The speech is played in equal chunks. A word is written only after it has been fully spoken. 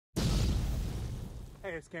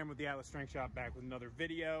Hey, it's Cameron with the Atlas Strength Shop, back with another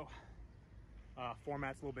video.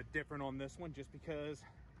 Format's a little bit different on this one just because,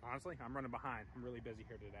 honestly, I'm running behind. I'm really busy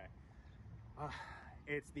here today.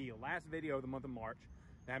 It's the last video of the month of March.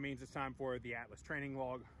 That means it's time for the Atlas Training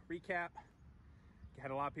Log recap.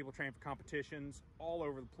 Had a lot of people train for competitions all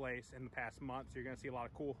over the place in the past month, so you're going to see a lot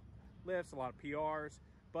of cool lifts, a lot of PRs.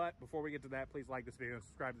 But before we get to that, please like this video and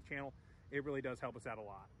subscribe to the channel. It really does help us out a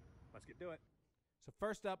lot. Let's get to it. So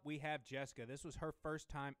first up, we have Jessica. This was her first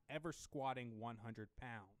time ever squatting 100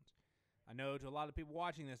 pounds. I know to a lot of people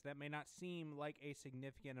watching this, that may not seem like a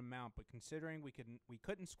significant amount, but considering we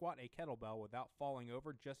couldn't squat a kettlebell without falling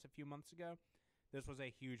over just a few months ago, this was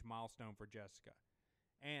a huge milestone for Jessica.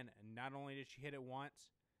 And not only did she hit it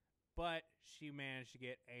once, but she managed to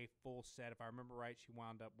get a full set. If I remember right, she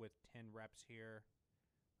wound up with 10 reps here.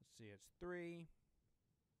 Let's see, it's 3,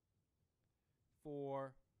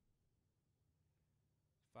 4,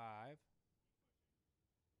 5,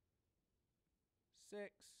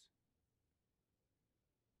 6,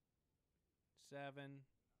 7,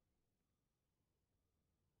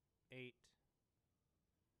 8,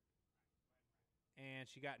 and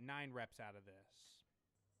she got 9 reps out of this.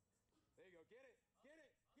 There you go, get it, get it,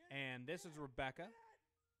 get it. And this is Rebecca.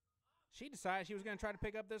 She decided she was going to try to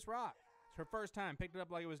pick up this rock. It's her first time, picked it up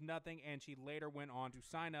like it was nothing, and she later went on to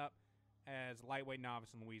sign up as lightweight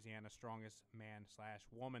novice in Louisiana's strongest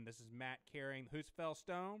man/woman. This is Matt carrying the Husafell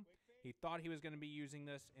stone. He thought he was going to be using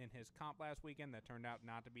this in his comp last weekend. That turned out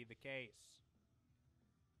not to be the case,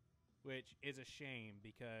 which is a shame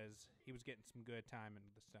because he was getting some good time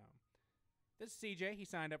into the stone. This is CJ. He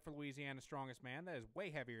signed up for Louisiana's strongest man. That is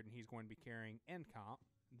way heavier than he's going to be carrying in comp.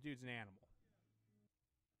 The dude's an animal.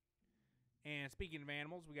 And speaking of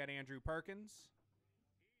animals, we got Andrew Perkins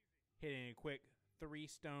hitting a quick 3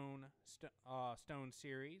 stone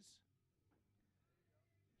series.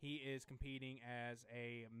 He is competing as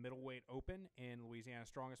a middleweight open in Louisiana's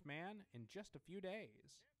Strongest Man in just a few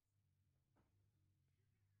days.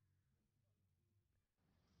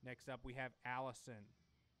 Next up, we have Allison.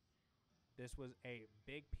 This was a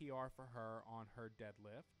big PR for her on her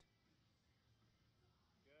deadlift.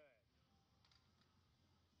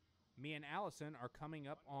 Me and Allison are coming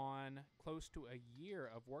up on close to a year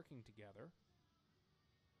of working together.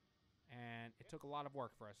 And it took a lot of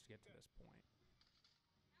work for us to get to this point.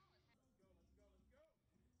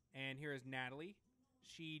 And here is Natalie.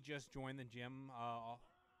 She just joined the gym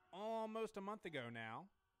almost a month ago now.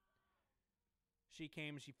 She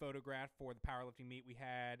came and she photographed for the powerlifting meet we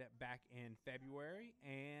had back in February.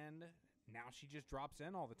 And now she just drops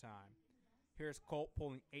in all the time. Here's Colt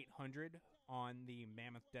pulling 800 on the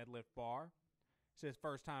Mammoth deadlift bar. It's his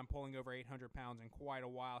first time pulling over 800 pounds in quite a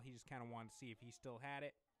while. He just kind of wanted to see if he still had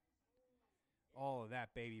it. All of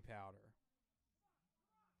that baby powder.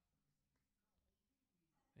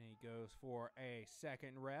 And he goes for a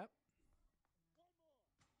second rep.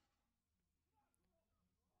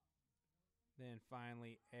 Then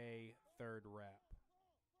finally a third rep.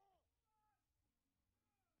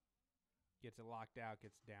 Gets it locked out,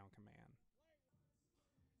 gets down command.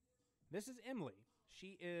 This is Emily.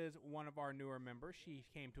 She is one of our newer members. She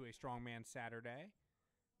came to a Strongman Saturday.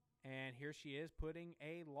 And here she is putting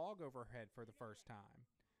a log over her head for the first time.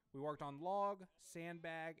 We worked on log,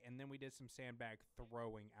 sandbag, and then we did some sandbag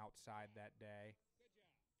throwing outside that day.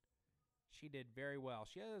 She did very well.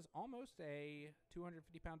 She has almost a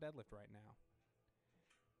 250-pound deadlift right now.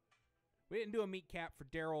 We didn't do a meet cap for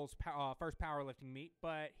Daryl's first powerlifting meet,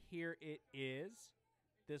 but here it is.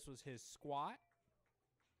 This was his squat.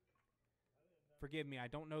 Forgive me, I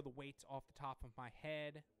don't know the weights off the top of my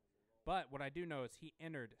head. But what I do know is he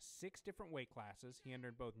entered 6 different weight classes. He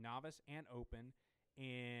entered both novice and open.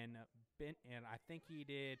 And I think he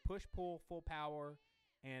did push, pull, full power,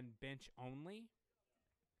 and bench only.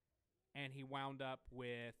 And he wound up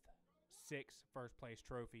with 6 first-place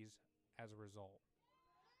trophies as a result.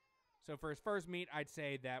 So for his first meet, I'd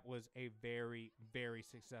say that was a very, very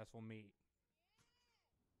successful meet.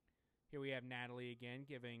 Here we have Natalie again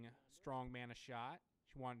giving Strongman a shot.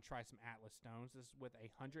 She wanted to try some Atlas stones. This is with a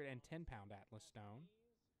 110-pound Atlas stone.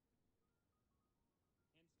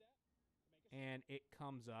 And it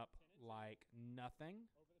comes up like nothing.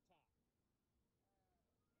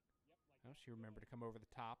 Oh, she remembered to come over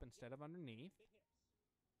the top instead of underneath.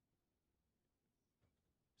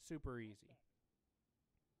 Super easy.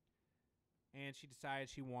 And she decided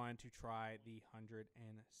she wanted to try the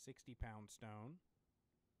 160-pound stone.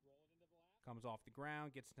 Comes off the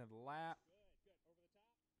ground, gets into the lap.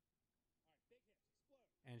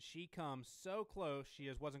 And she comes so close, she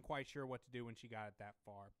just wasn't quite sure what to do when she got it that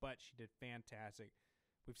far. But she did fantastic.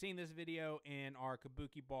 We've seen this video in our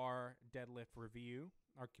Kabuki bar deadlift review,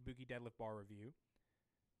 our Kabuki deadlift bar review.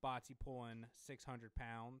 Botsy pulling 600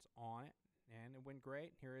 pounds on it, and it went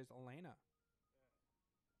great. Here is Elena.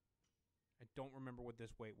 I don't remember what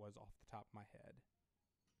this weight was off the top of my head.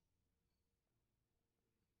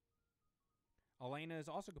 Elena is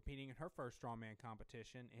also competing in her first strongman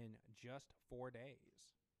competition in just 4 days.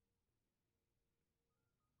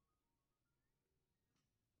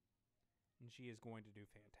 And she is going to do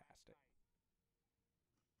fantastic.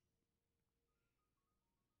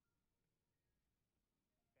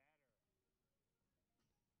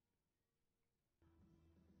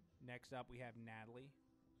 Next up, we have Natalie.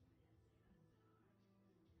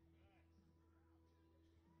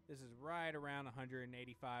 This is right around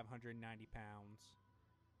 185, 190 pounds.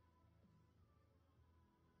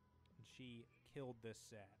 And she killed this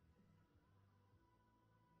set.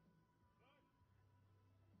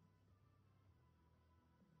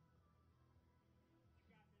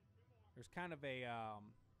 There's kind of a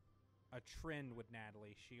trend with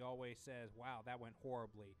Natalie. She always says, wow, that went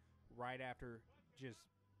horribly, right after just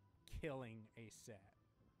killing a set.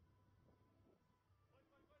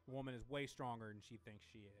 The woman is way stronger than she thinks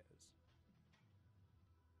she is.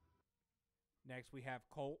 Next, we have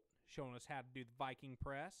Colt showing us how to do the Viking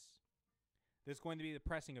press. This is going to be the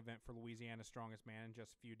pressing event for Louisiana's Strongest Man in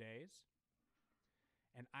just a few days.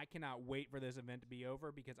 And I cannot wait for this event to be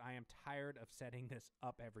over because I am tired of setting this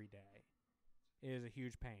up every day. It is a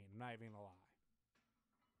huge pain. I'm not even going to lie.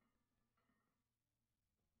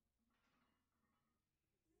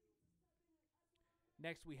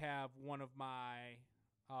 Next, we have one of my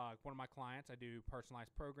clients. I do personalized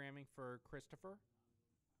programming for Christopher.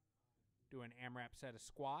 Do an AMRAP set of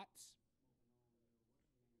squats.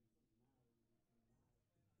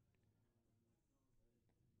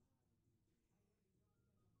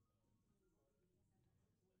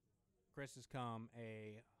 Chris has come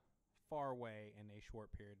a far way in a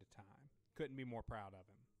short period of time. Couldn't be more proud of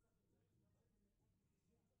him.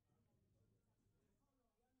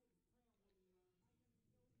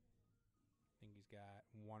 I think he's got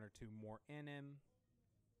 1 or 2 more in him.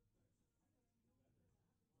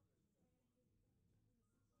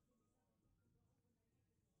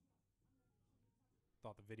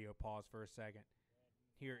 Thought the video paused for a second.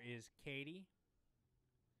 Here is Katie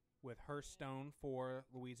with her stone for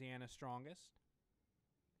Louisiana's Strongest.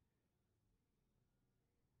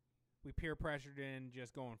 We peer pressured in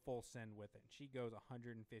just going full send with it. She goes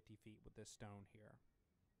 150 feet with this stone here.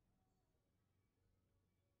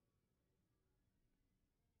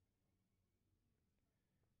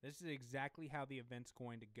 This is exactly how the event's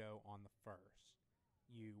going to go on the first.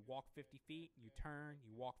 You walk 50 feet, you turn,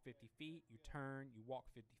 you walk 50 feet, you turn, you walk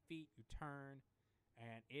 50 feet, you turn,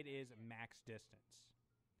 and it is max distance.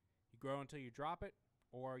 You grow until you drop it,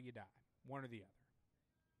 or you die. One or the other.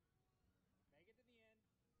 Make it to the end.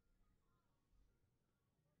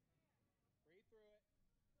 Breathe through it.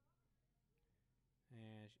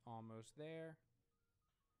 And she's almost there.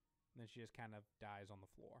 And then she just kind of dies on the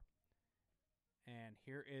floor. And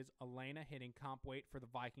here is Elena hitting comp weight for the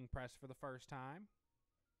Viking press for the first time.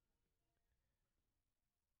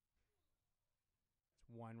 It's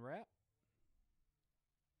 1 rep.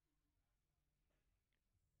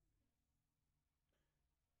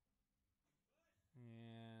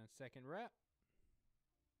 And second rep.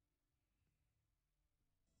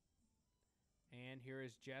 And here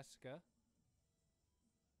is Jessica.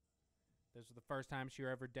 This was the first time she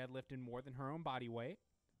ever deadlifted more than her own body weight.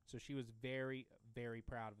 So she was very, very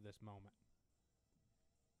proud of this moment.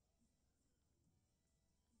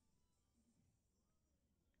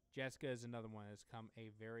 Jessica is another one that's come a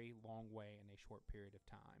very long way in a short period of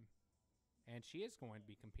time. And she is going to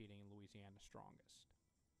be competing in Louisiana's Strongest.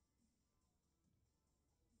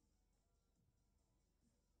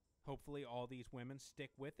 Hopefully all these women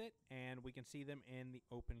stick with it and we can see them in the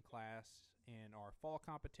open class in our fall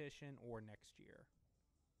competition or next year.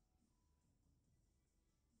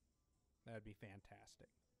 That would be fantastic.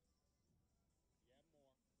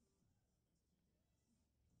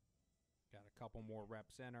 Yeah, more. Got a couple more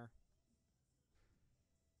reps in her.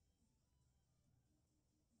 One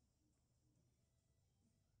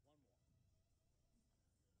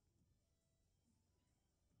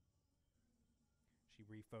more. She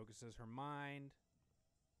refocuses her mind.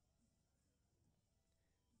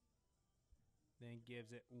 Then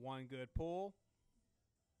gives it one good pull.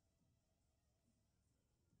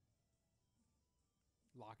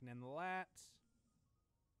 Locking in the lats.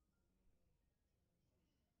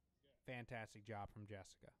 Fantastic job from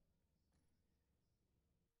Jessica.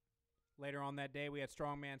 Later on that day, we had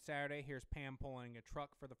Strongman Saturday. Here's Pam pulling a truck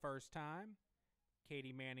for the first time.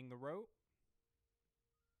 Katie manning the rope.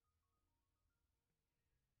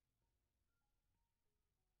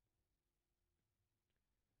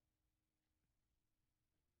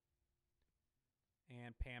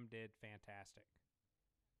 And Pam did fantastic.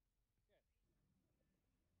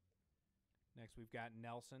 Next, we've got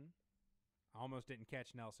Nelson. I almost didn't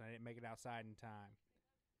catch Nelson. I didn't make it outside in time.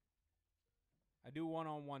 I do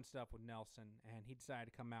one-on-one stuff with Nelson, and he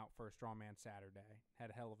decided to come out for a Strongman Saturday. Had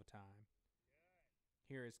a hell of a time.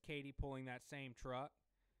 Here is Katie pulling that same truck,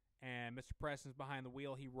 and Mr. Preston's behind the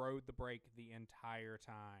wheel. He rode the brake the entire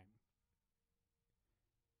time.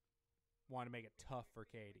 Wanted to make it tough for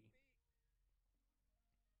Katie.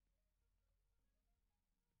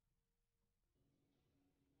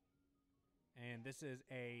 And this is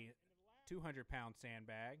a 200-pound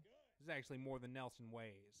sandbag. This is actually more than Nelson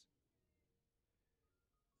weighs.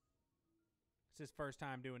 It's his first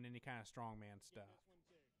time doing any kind of strongman stuff.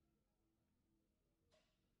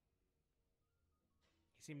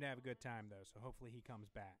 He seemed to have a good time, though, so hopefully he comes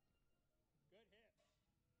back. Good hit.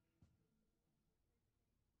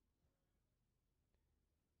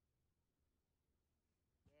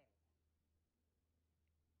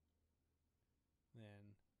 Good.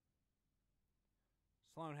 Then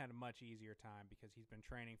Sloan had a much easier time because he's been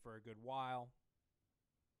training for a good while.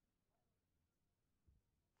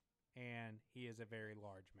 And he is a very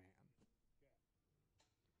large man.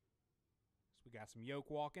 So we got some yoke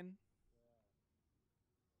walking.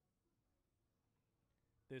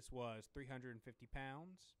 This was 350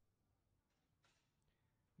 pounds.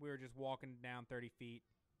 We were just walking down 30 feet,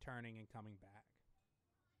 turning and coming back.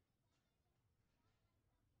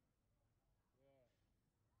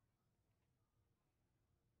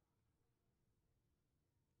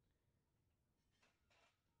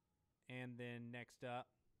 And then next up,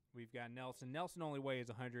 we've got Nelson. Nelson only weighs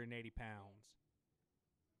 180 pounds.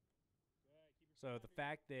 So the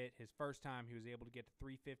fact that his first time he was able to get to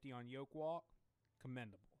 350 on yoke walk,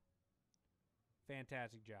 commendable.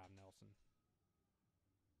 Fantastic job, Nelson.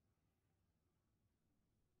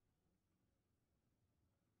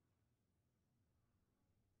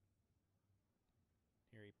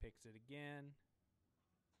 Here he picks it again.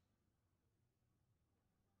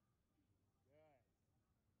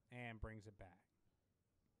 And brings it back.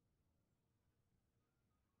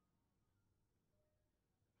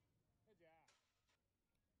 Good job.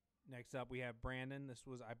 Next up, we have Brandon. This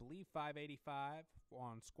was, I believe, 585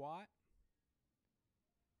 on squat.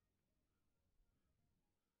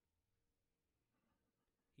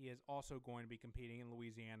 He is also going to be competing in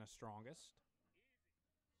Louisiana Strongest.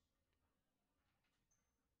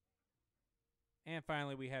 And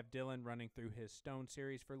finally, we have Dylan running through his stone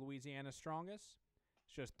series for Louisiana Strongest.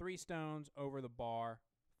 It's just 3 stones over the bar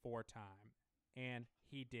 4 times. And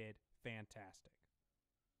he did fantastic.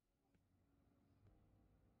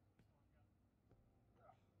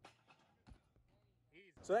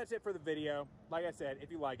 So that's it for the video. Like I said,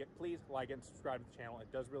 if you like it, please like it and subscribe to the channel.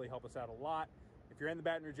 It does really help us out a lot. If you're in the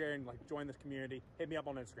Baton Rouge area and like join this community, hit me up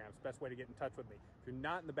on Instagram. It's the best way to get in touch with me. If you're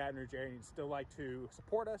not in the Baton Rouge area and you'd still like to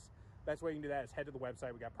support us, best way you can do that is head to the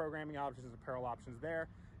website. We got programming options, apparel options there.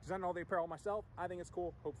 Designing all the apparel myself, I think it's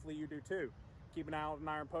cool. Hopefully you do too. Keep an eye out on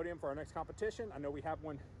Iron Podium for our next competition. I know we have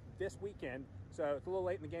one this weekend, so it's a little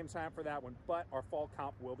late in the game time for that one, but our fall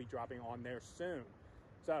comp will be dropping on there soon.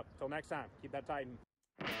 So, till next time, keep that tight.